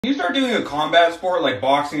When you start doing a combat sport like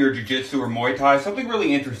boxing or jiu-jitsu or Muay Thai, something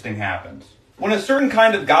really interesting happens. When a certain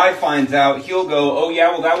kind of guy finds out, he'll go, oh yeah,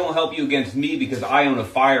 well that won't help you against me because I own a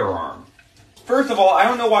firearm. First of all, I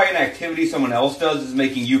don't know why an activity someone else does is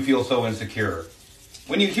making you feel so insecure.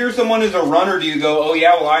 When you hear someone is a runner, do you go, oh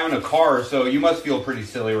yeah, well I own a car, so you must feel pretty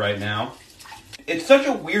silly right now. It's such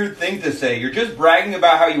a weird thing to say. You're just bragging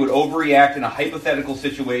about how you would overreact in a hypothetical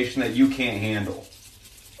situation that you can't handle.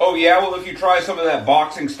 Oh yeah, well if you try some of that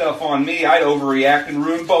boxing stuff on me, I'd overreact and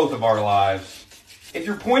ruin both of our lives. If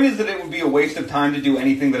your point is that it would be a waste of time to do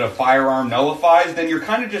anything that a firearm nullifies, then you're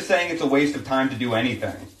kind of just saying it's a waste of time to do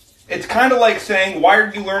anything. It's kind of like saying, why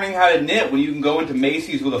are you learning how to knit when you can go into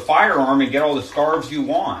Macy's with a firearm and get all the scarves you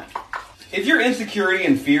want? If your insecurity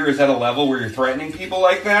and fear is at a level where you're threatening people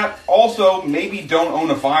like that, also maybe don't own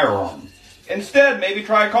a firearm. Instead, maybe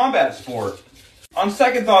try a combat sport. On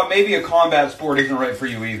second thought, maybe a combat sport isn't right for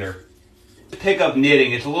you either. Pick up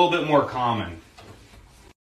knitting, it's a little bit more common.